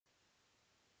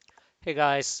Hey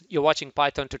guys, you're watching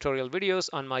Python tutorial videos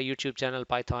on my YouTube channel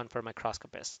Python for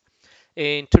Microscopists.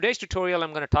 In today's tutorial,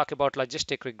 I'm going to talk about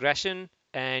logistic regression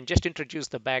and just introduce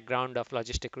the background of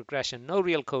logistic regression. No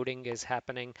real coding is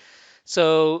happening.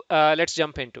 So let's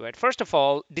jump into it. First of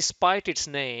all, despite its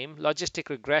name, logistic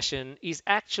regression is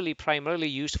actually primarily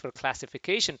used for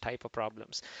classification type of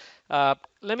problems.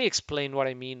 Let me explain what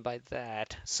I mean by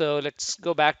that. So let's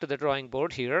go back to the drawing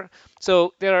board here.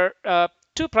 So there are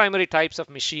two primary types of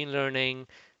machine learning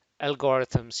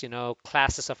algorithms,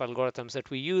 classes of algorithms that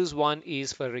we use. One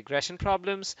is for regression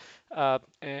problems,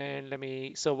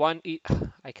 and so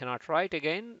I cannot write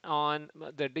again on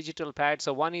the digital pad.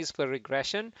 So one is for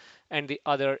regression, and the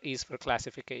other is for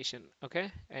classification. Okay,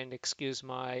 and excuse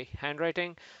my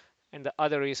handwriting. And the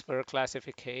other is for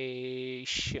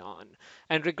classification.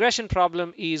 And regression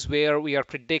problem is where we are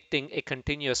predicting a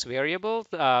continuous variable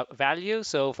value.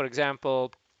 So, for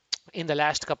example, in the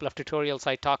last couple of tutorials,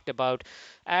 I talked about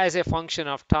as a function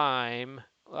of time,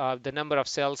 the number of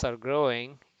cells are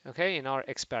growing, okay, in our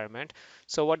experiment.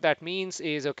 So what that means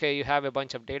is, okay, you have a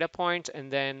bunch of data points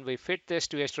and then we fit this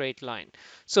to a straight line.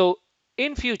 So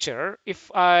in future,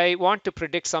 if I want to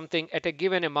predict something at a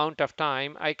given amount of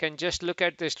time, I can just look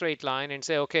at the straight line and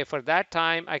say, okay, for that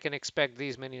time, I can expect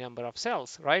these many number of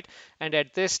cells, right? And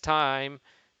at this time,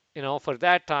 for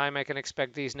that time, I can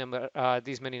expect these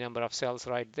many number of cells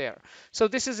right there. So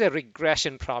this is a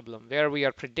regression problem where we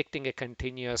are predicting a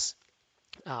continuous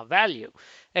value.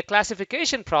 A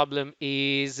classification problem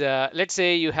is, let's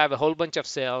say you have a whole bunch of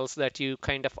cells that you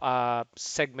kind of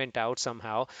segment out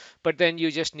somehow, but then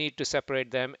you just need to separate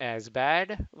them as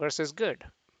bad versus good.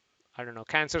 I don't know,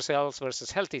 cancer cells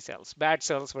versus healthy cells, bad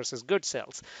cells versus good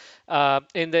cells.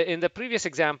 In the previous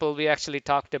example, we actually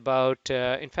talked about.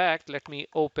 In fact, let me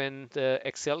open the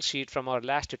Excel sheet from our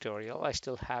last tutorial. I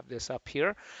still have this up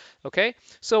here. Okay,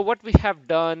 so what we have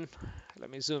done. Let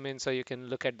me zoom in so you can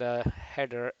look at the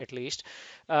header at least.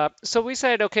 So we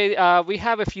said, okay, we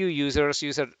have a few users,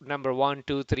 user number 1,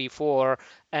 2, 3, 4,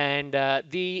 and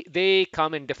they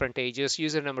come in different ages.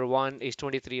 User number 1 is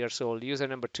 23 years old, user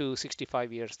number 2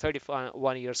 65 years,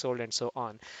 31 years old, and so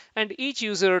on. And each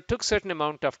user took certain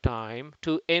amount of time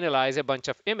to analyze a bunch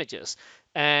of images,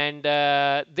 and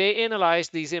they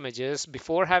analyzed these images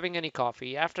before having any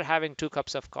coffee, after having 2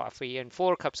 cups of coffee, and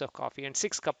 4 cups of coffee, and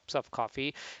 6 cups of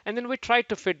coffee. And then we tried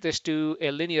to fit this to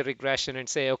a linear regression and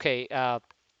say, okay,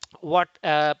 what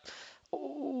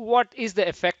what is the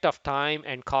effect of time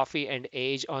and coffee and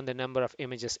age on the number of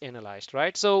images analyzed,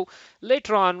 right? So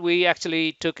later on, we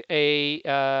actually took a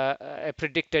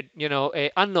predicted,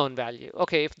 a unknown value.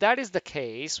 Okay, if that is the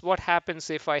case, what happens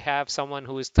if I have someone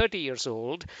who is 30 years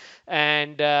old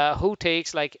and who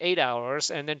takes like 8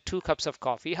 hours and then 2 cups of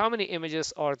coffee? How many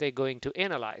images are they going to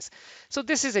analyze? So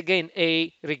this is again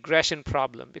a regression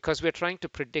problem because we're trying to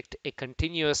predict a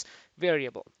continuous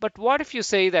variable. But what if you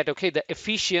say that, okay, the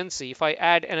efficiency, if I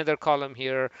add another column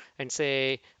here and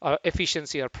say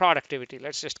efficiency or productivity,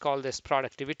 let's just call this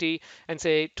productivity and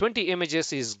say 20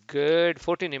 images is good,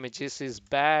 14 images is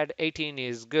bad, 18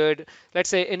 is good. Let's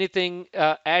say anything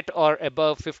at or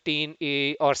above 15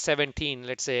 or 17,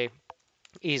 let's say,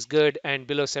 is good and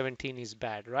below 17 is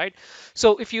bad, right?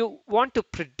 So if you want to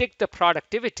predict the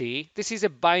productivity, this is a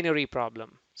binary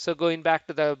problem. So going back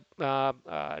to the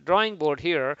drawing board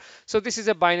here, so this is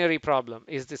a binary problem.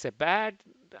 Is this a bad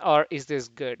or is this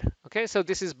good? Okay, so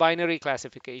this is binary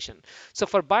classification. So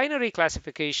for binary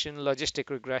classification, logistic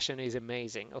regression is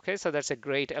amazing. Okay, so that's a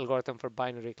great algorithm for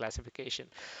binary classification.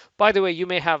 By the way, you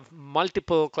may have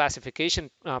multiple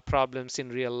classification problems in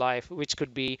real life, which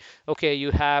could be, okay,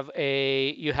 you have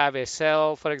a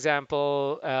cell, for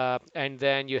example, and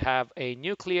then you have a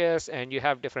nucleus, and you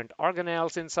have different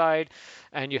organelles inside,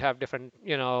 and you have different,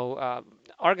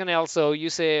 organelles. So you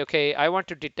say, okay, I want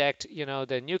to detect,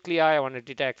 the nuclei, I want to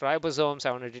detect ribosomes,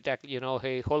 I want to detect,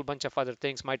 a whole bunch of other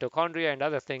things, mitochondria and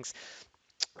other things.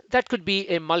 That could be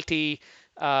a multi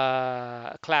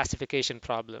classification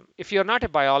problem. If you're not a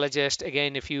biologist,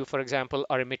 again, if you, for example,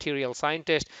 are a material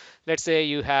scientist, let's say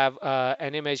you have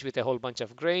an image with a whole bunch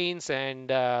of grains, and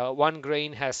one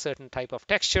grain has certain type of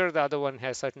texture, the other one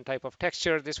has certain type of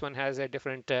texture, this one has a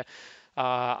different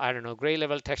I don't know, gray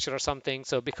level texture or something.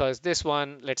 So because this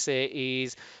one, let's say,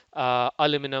 is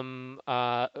aluminum,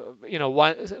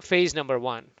 phase number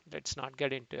one. Let's not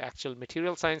get into actual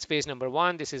material science. Phase number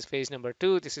one, this is phase number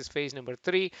two, this is phase number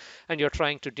three, and you're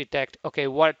trying to detect, okay,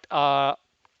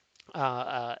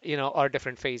 or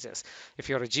different phases. If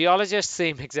you're a geologist,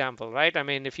 same example, right? I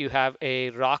mean, if you have a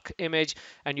rock image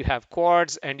and you have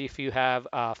quartz, and if you have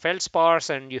feldspars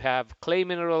and you have clay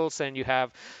minerals and you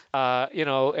have,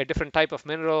 a different type of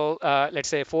mineral, let's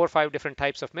say 4 or 5 different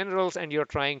types of minerals, and you're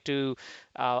trying to,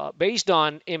 based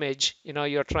on image,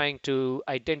 you're trying to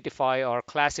identify or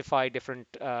classify different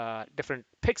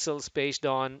pixels based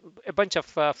on a bunch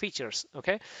of features.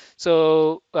 Okay,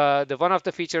 so the one of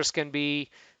the features can be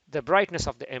the brightness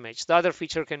of the image. The other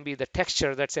feature can be the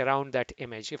texture that's around that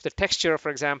image. If the texture, for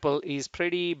example, is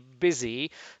pretty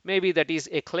busy, maybe that is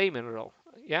a clay mineral.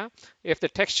 Yeah. If the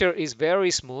texture is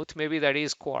very smooth, maybe that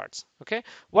is quartz. Okay.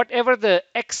 Whatever the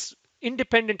X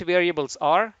independent variables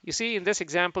are, you see in this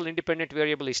example, independent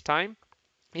variable is time.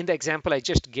 In the example I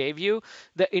just gave you,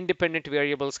 the independent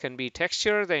variables can be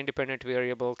texture, the independent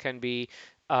variable can be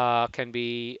the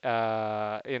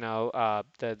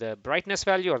brightness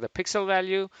value or the pixel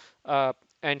value, uh,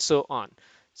 and so on.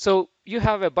 So you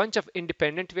have a bunch of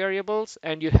independent variables,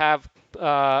 and you have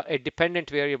a dependent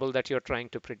variable that you're trying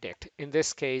to predict. In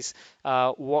this case,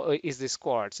 is this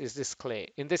quartz? Is this clay?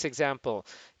 In this example,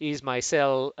 is my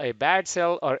cell a bad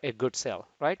cell or a good cell,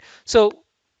 right? So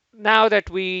now that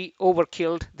we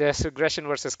overkilled this regression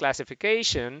versus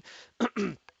classification,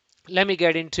 let me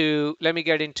get into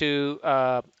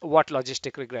what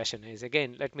logistic regression is.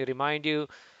 Again, let me remind you: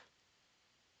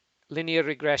 linear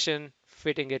regression,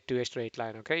 fitting it to a straight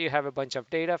line. Okay, you have a bunch of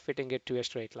data, fitting it to a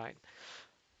straight line.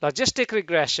 Logistic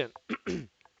regression,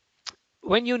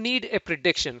 when you need a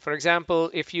prediction, for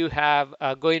example, if you have,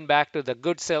 going back to the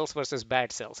good cells versus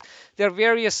bad cells, there are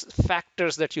various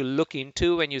factors that you look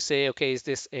into when you say, okay, is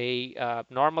this a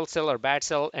normal cell or bad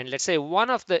cell? And let's say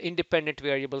one of the independent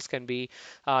variables can be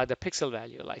the pixel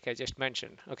value, like I just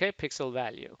mentioned. Okay, pixel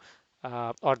value.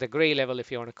 Or the gray level,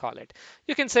 if you want to call it.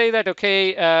 You can say that,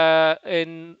 okay,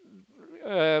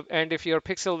 and if your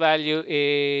pixel value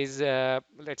is,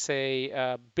 let's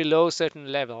say, below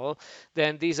certain level,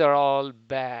 then these are all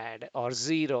bad, or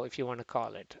zero if you want to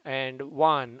call it. And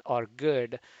one, or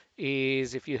good,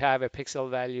 is if you have a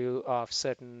pixel value of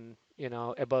certain,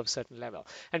 above certain level.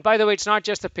 And by the way, it's not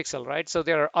just the pixel, right? So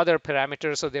there are other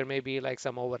parameters. So there may be like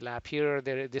some overlap here.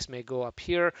 This may go up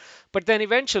here. But then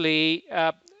eventually,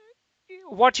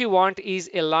 what you want is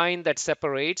a line that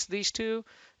separates these two,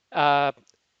 uh,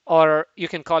 or you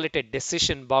can call it a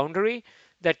decision boundary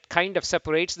that kind of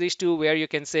separates these two, where you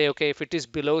can say, okay, if it is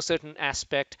below certain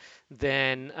aspect,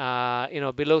 then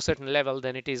below certain level,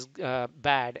 then it is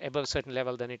bad; above certain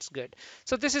level, then it's good.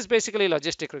 So this is basically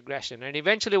logistic regression, and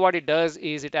eventually what it does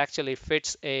is it actually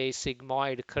fits a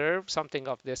sigmoid curve, something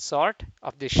of this sort,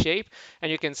 of this shape,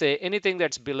 and you can say anything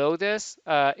that's below this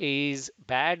is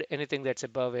bad, anything that's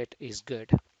above it is good.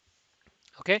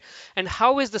 Okay, and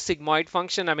how is the sigmoid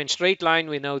function? I mean, straight line,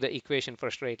 we know the equation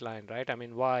for straight line, right? I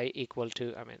mean, y equal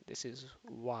to, I mean, this is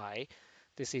y,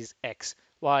 this is x.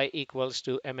 Y equals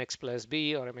to mx plus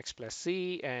b or mx plus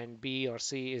c, and b or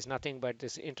c is nothing but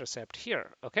this intercept here,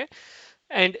 okay?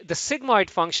 And the sigmoid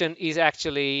function is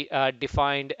actually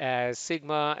defined as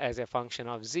sigma as a function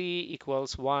of z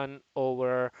equals 1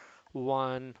 over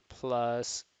 1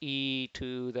 plus e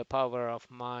to the power of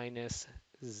minus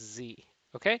z.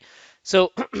 Okay,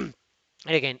 so and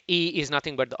again, E is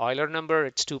nothing but the Euler number.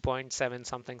 It's 2.7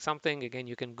 something something. Again,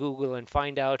 you can Google and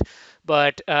find out.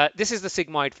 But this is the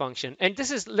sigmoid function. And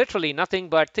this is literally nothing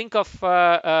but, think of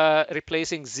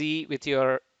replacing Z with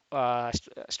your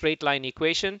straight line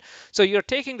equation. So you're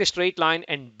taking the straight line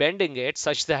and bending it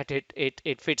such that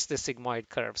it fits the sigmoid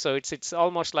curve. So it's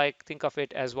almost like, think of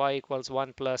it as y equals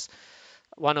 1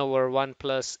 over 1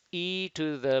 plus e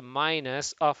to the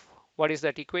minus of, what is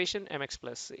that equation? Mx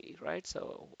plus c, right?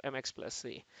 So mx plus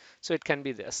c. So it can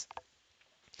be this.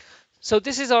 So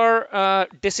this is our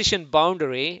decision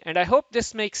boundary, and I hope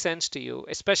this makes sense to you,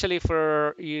 especially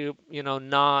for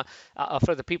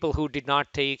for the people who did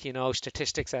not take,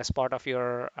 statistics as part of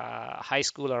your high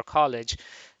school or college.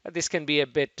 This can be a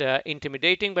bit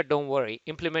intimidating, but don't worry.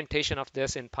 Implementation of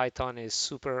this in Python is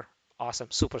super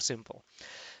awesome, super simple.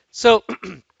 So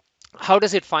how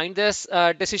does it find this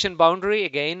decision boundary?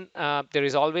 Again, there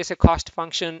is always a cost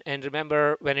function. And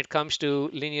remember, when it comes to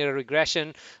linear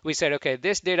regression, we said, okay,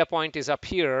 this data point is up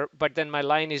here, but then my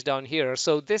line is down here.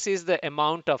 So this is the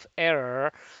amount of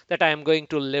error that I am going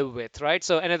to live with, right?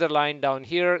 So another line down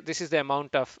here, this is the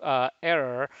amount of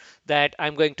error that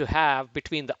I'm going to have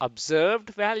between the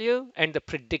observed value and the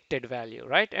predicted value,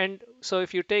 right? And so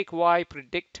if you take y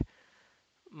predict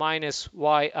minus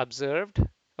y observed,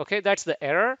 okay, that's the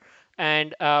error.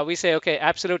 And we say, okay,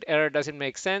 absolute error doesn't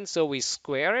make sense, so we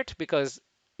square it, because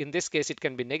in this case, it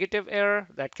can be negative error,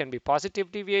 that can be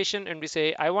positive deviation, and we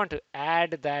say, I want to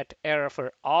add that error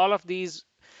for all of these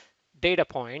data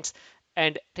points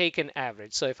and take an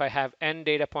average. So if I have n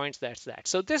data points, that's that.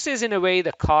 So this is in a way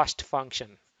the cost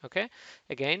function. Okay,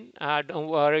 again, don't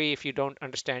worry if you don't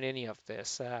understand any of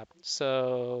this.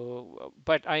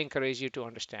 But I encourage you to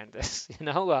understand this,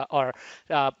 or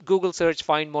Google search,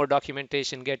 find more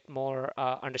documentation, get more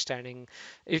understanding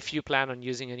if you plan on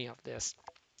using any of this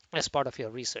as part of your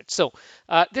research. So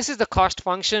this is the cost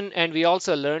function, and we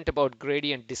also learned about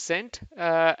gradient descent.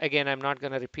 Again, I'm not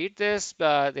going to repeat this.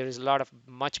 There is a lot of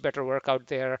much better work out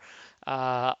there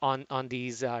on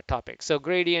these topics. So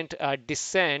gradient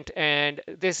descent, and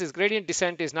this is gradient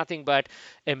descent is nothing but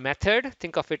a method.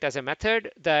 Think of it as a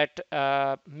method that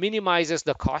minimizes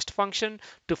the cost function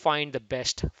to find the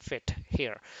best fit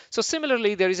here. So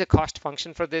similarly, there is a cost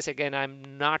function for this. Again,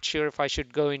 I'm not sure if I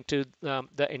should go into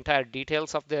the entire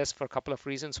details of this for a couple of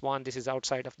reasons. One, this is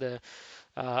outside of the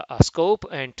scope,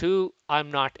 and two,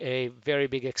 I'm not a very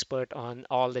big expert on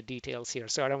all the details here,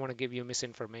 so I don't want to give you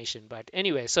misinformation. But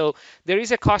anyway, so there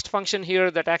is a cost function here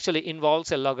that actually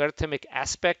involves a logarithmic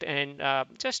aspect, and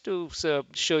just to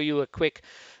show you a quick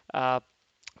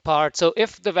part. So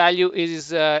if the value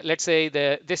is, let's say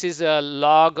this is a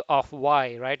log of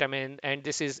y, right? I mean, and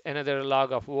this is another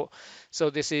log of so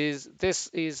this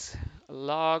is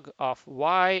log of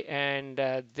y, and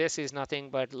this is nothing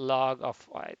but log of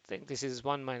y. I think this is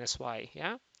 1 minus y,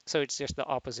 yeah? So it's just the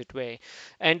opposite way.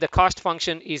 And the cost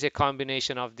function is a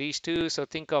combination of these two. So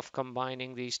think of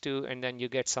combining these two, and then you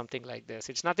get something like this.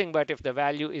 It's nothing but if the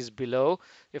value is below,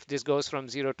 if this goes from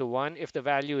 0 to 1, if the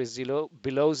value is below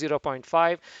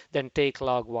 0.5, then take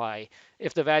log y.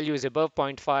 If the value is above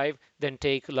 0.5, then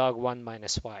take log 1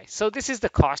 minus y. So this is the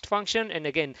cost function. And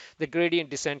again, the gradient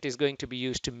descent is going to be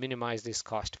used to minimize this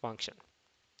cost function.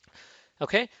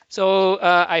 Okay, so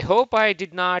I hope I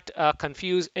did not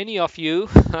confuse any of you,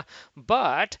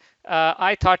 but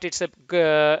I thought it's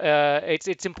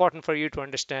important for you to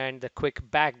understand the quick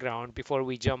background before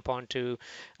we jump onto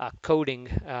coding,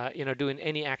 doing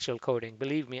any actual coding.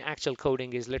 Believe me, actual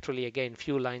coding is literally, again,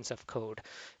 few lines of code,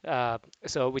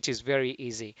 which is very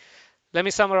easy. Let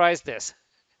me summarize this.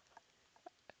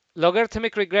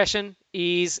 Logarithmic regression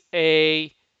is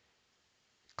a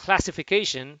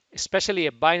classification, especially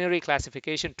a binary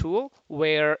classification tool,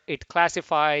 where it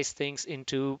classifies things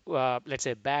into, let's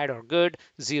say, bad or good,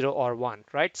 0 or 1,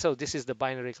 right? So this is the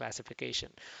binary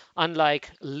classification. Unlike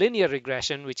linear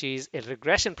regression, which is a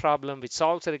regression problem which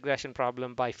solves a regression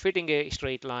problem by fitting a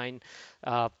straight line,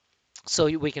 so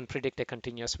we can predict a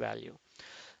continuous value.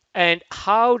 And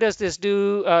how does this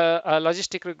do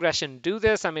logistic regression do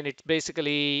this? I mean, it's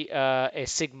basically a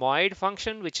sigmoid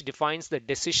function which defines the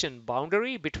decision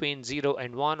boundary between 0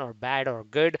 and 1, or bad or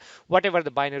good. Whatever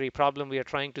the binary problem we are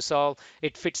trying to solve,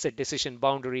 it fits the decision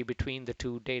boundary between the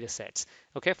two data sets,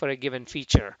 okay, for a given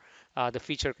feature. The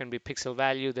feature can be pixel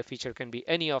value. The feature can be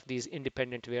any of these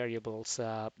independent variables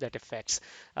that affects,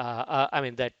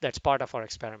 that's part of our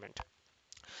experiment.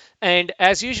 And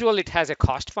as usual, it has a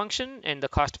cost function, and the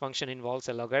cost function involves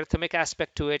a logarithmic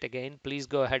aspect to it. Again, please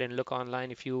go ahead and look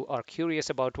online if you are curious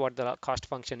about what the cost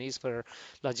function is for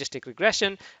logistic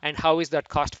regression and how is that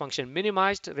cost function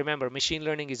minimized. Remember, machine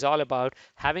learning is all about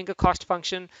having a cost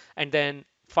function and then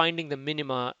finding the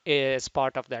minima is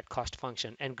part of that cost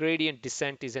function. And gradient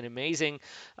descent is an amazing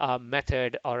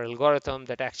method or algorithm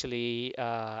that actually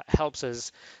helps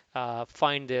us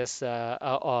find this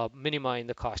minima in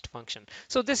the cost function.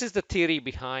 So this is the theory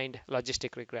behind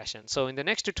logistic regression. So in the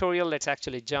next tutorial, let's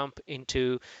actually jump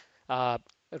into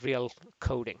real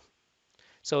coding.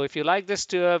 So if you like this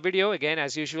video, again,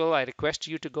 as usual, I request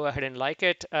you to go ahead and like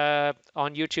it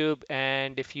on YouTube.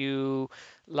 And if you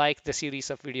like the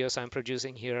series of videos I'm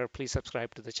producing here, please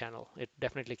subscribe to the channel. It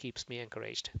definitely keeps me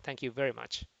encouraged. Thank you very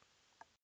much.